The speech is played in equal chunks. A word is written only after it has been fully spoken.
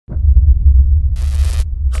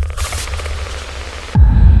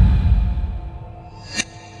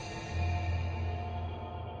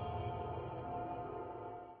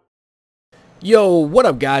Yo, what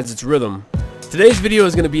up guys, it's Rythmn. Today's video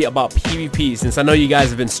is going to be about PvP since I know you guys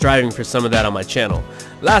have been striving for some of that on my channel.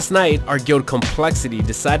 Last night, our guild Complexity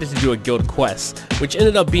decided to do a guild quest, which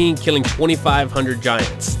ended up being killing 2,500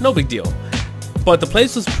 giants. No big deal. But the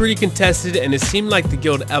place was pretty contested and it seemed like the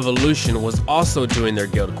guild Evolution was also doing their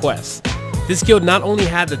guild quest. This guild not only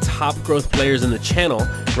had the top growth players in the channel,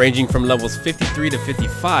 ranging from levels 53 to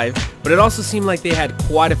 55, but it also seemed like they had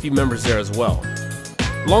quite a few members there as well.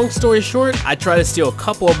 Long story short, I tried to steal a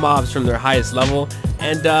couple of mobs from their highest level,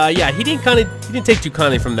 and yeah, he didn't take too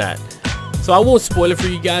kindly from that. So I won't spoil it for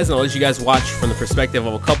you guys, and I'll let you guys watch from the perspective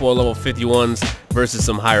of a couple of level 51s versus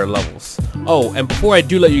some higher levels. Oh, and before I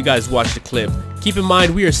do let you guys watch the clip, keep in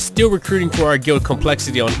mind we are still recruiting for our guild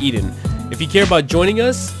Complexity on Eden. If you care about joining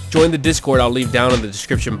us, join the Discord I'll leave down in the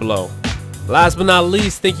description below. Last but not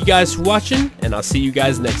least, thank you guys for watching, and I'll see you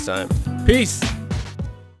guys next time. Peace!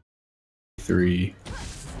 3.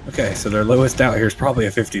 Okay, so their lowest out here is probably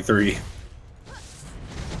a 53.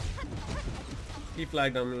 He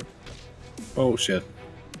flagged on me. Oh shit.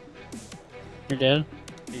 You're dead?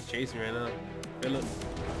 He's chasing right now. Philip.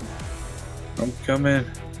 I'm coming.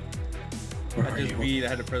 Where I are just you? V'd, I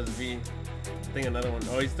had to press V. I think another one.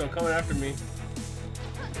 Oh, he's still coming after me.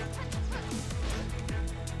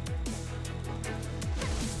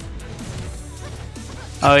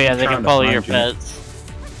 Oh yeah, they trying can to follow find your you. pets.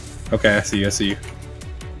 Okay, I see you, I see you.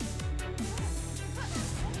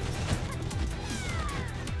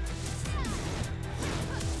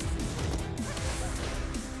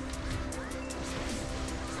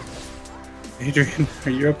 Adrian,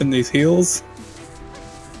 are you up in these hills?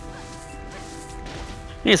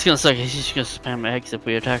 I think it's gonna suck. He's just gonna spam X if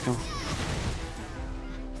we attack him.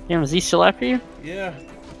 Damn, is he still after you? Yeah.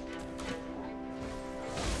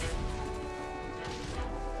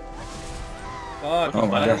 Fuck, Oh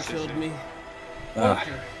my gosh. killed me.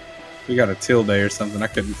 We got a tilde or something. I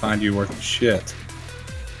couldn't find you worth shit.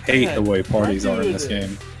 Hate the way parties are in this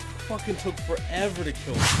game. Fucking took forever to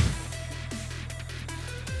kill me.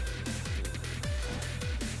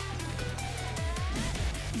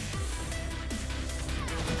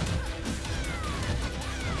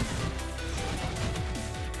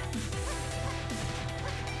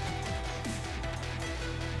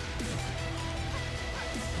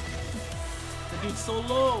 That dude's so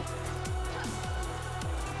low.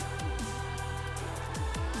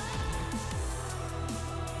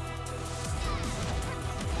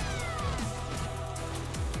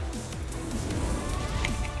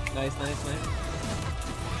 Nice.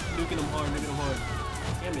 Nuking him hard,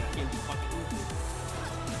 Damn it, I can't just fucking move it.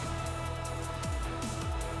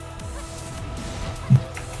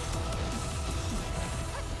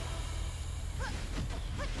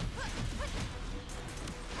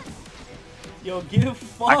 Yo, get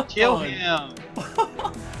fucked. Kill him.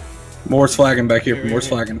 Moore's flagging back here. Moore's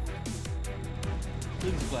flagging.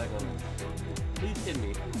 Please flag on him. Please hit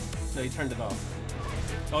me. No, he turned it off.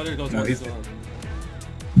 Oh, there goes No, one. he's- There's one.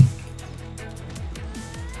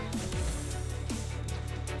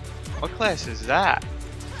 What class is that?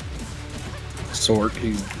 Sork,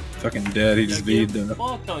 he's fucking dead. He just V'd the the.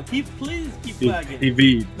 fuck on. Please keep He flagging.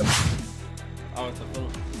 V'd them. Oh, it's a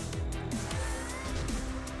film.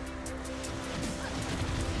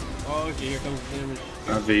 Oh, okay, here comes the damage.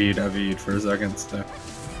 I V'd for a second. So.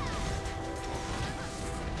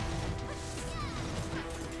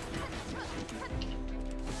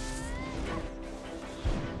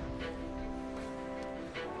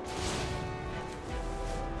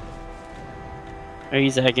 Are you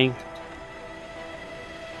zagging?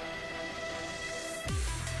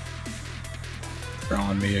 They're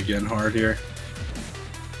on me again hard here.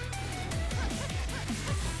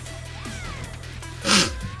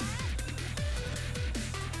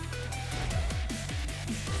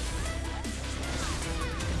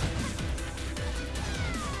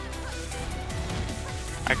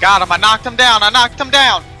 I got him. I knocked him down. I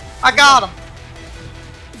got him.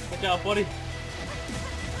 Watch out, buddy.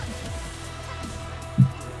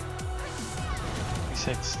 He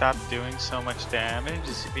said, "Stop doing so much damage."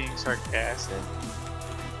 Is he being sarcastic?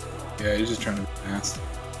 Yeah, he's just trying to be fast.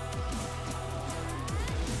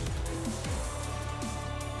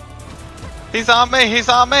 He's on me.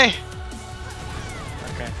 Okay.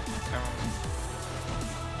 Never mind.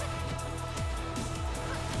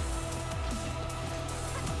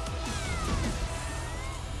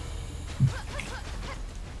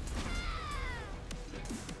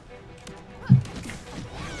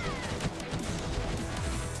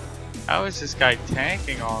 How is this guy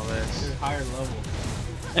tanking all this? They're higher level.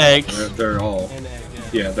 Eggs. They're all. And egg, yeah.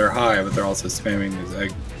 Yeah, they're high, but they're also spamming these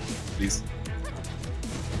egg. These.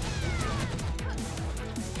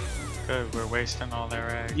 Good, we're wasting all their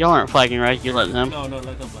eggs. Y'all aren't flagging, right? You let them. No, let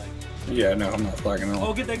them flag. Yeah, no, I'm not flagging at all.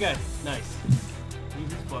 Oh, get that guy. Nice.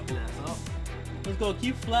 Leave his fucking ass up. Let's go.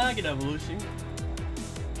 Keep flagging, Evolution.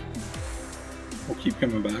 We'll keep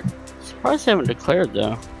coming back. Surprised they haven't declared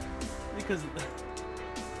though. Because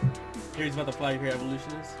here he's about to flag here,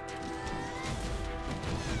 Evolutionist.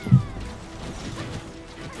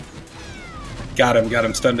 Got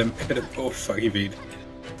him, stunned him, hit him. Oh fuck, he beat.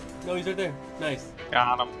 No, he's right there. Nice.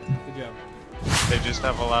 Got them. Good job. They just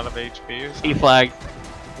have a lot of HP or something. He flagged.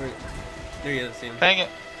 Wait. There he is. See him. Dang it.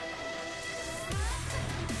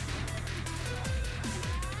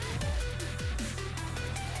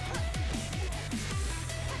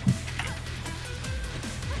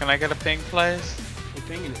 Can I get a ping, please? He's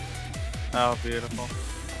pinging it. Oh, beautiful.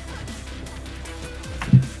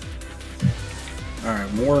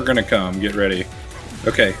 Alright, more gonna come. Get ready.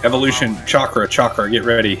 Okay, Evolution, Chakra, get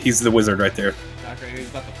ready. He's the wizard right there. Doc right here. He's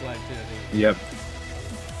about to flag too, I think. Yep.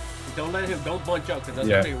 Don't let him. Don't bunch up because that's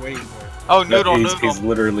Yeah. what they're waiting for. Oh, Noodle, Noodle. He's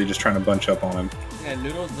literally just trying to bunch up on him. Yeah,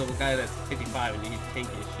 Noodle's the guy that's 55 and he's tanky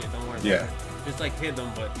as shit. Don't worry about Yeah. it. Just like hit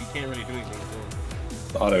them, but you can't really do anything to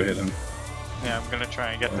him. Auto hit him. Yeah, I'm gonna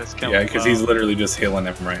try and get this kill. Yeah, because he's literally just healing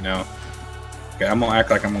him right now. Okay, I'm gonna act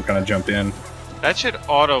like I'm gonna kind of jump in. That should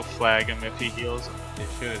auto flag him if he heals him. It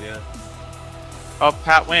should, yeah. Oh,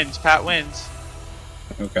 Pat wins. Pat wins.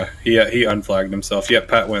 Okay, he unflagged himself. Yep,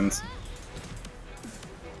 Pat wins.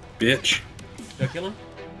 Bitch. Did I kill him?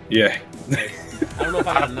 Yeah. I don't know if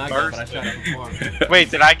I got a knockout, but I shot him from far.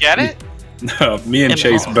 Wait, did I get it? No, me and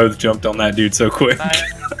Chase both jumped on that dude so quick.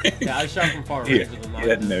 Yeah, I shot from far. He Right to the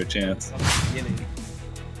had no chance.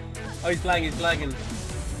 Oh, he's flagging, he's flagging.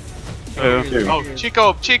 Who? Oh,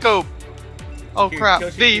 Chico, Chico. Oh Shakira, crap. kill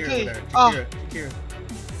V, Shakira V. over there. Oh. Shakira.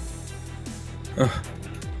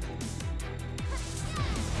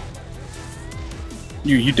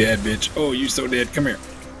 You dead, bitch. Oh, you so dead. Come here.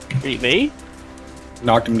 Beat me?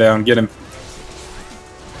 Knocked him down. Get him.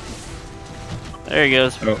 There he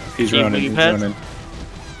goes. Oh, he's Team running. He's Pets. running.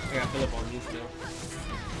 I got Philip on you still.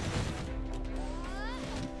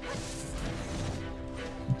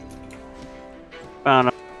 Found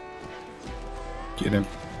him. Get him.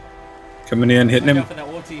 Coming in, hitting Watch him. out for that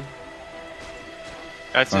ulti.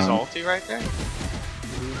 That's his Fine. ulti right there?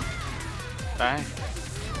 Bang.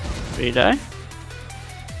 Did he die?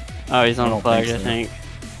 Oh, he's I on don't flag, think I so. think.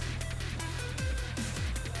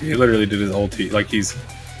 He literally did his ulti. Like he's.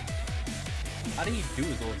 How do you do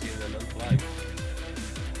his ulti and then unflag?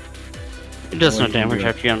 It does no Well, you can damage do it.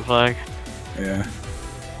 after you unflag. Yeah.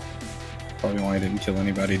 Probably why he didn't kill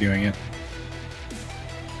anybody doing it.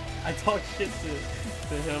 I talked shit to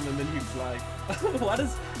him and then he flagged.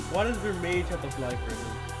 why does their mage have to flag for him?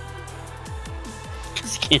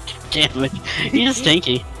 He can't do damage. He's just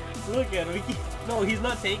tanky. Look at him. No, he's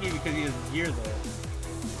not tanky because he has gear though.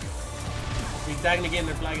 He's tagging again,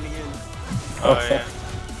 they're flagging again. Oh, yeah.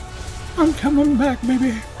 I'm coming back,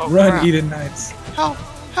 baby. Oh, Run, crap. Eden Knights. Help!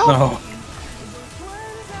 Help! No.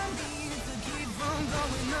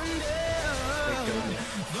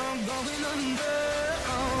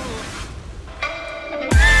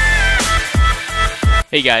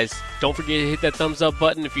 Hey guys, don't forget to hit that thumbs up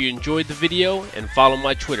button if you enjoyed the video and follow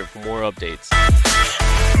my Twitter for more updates.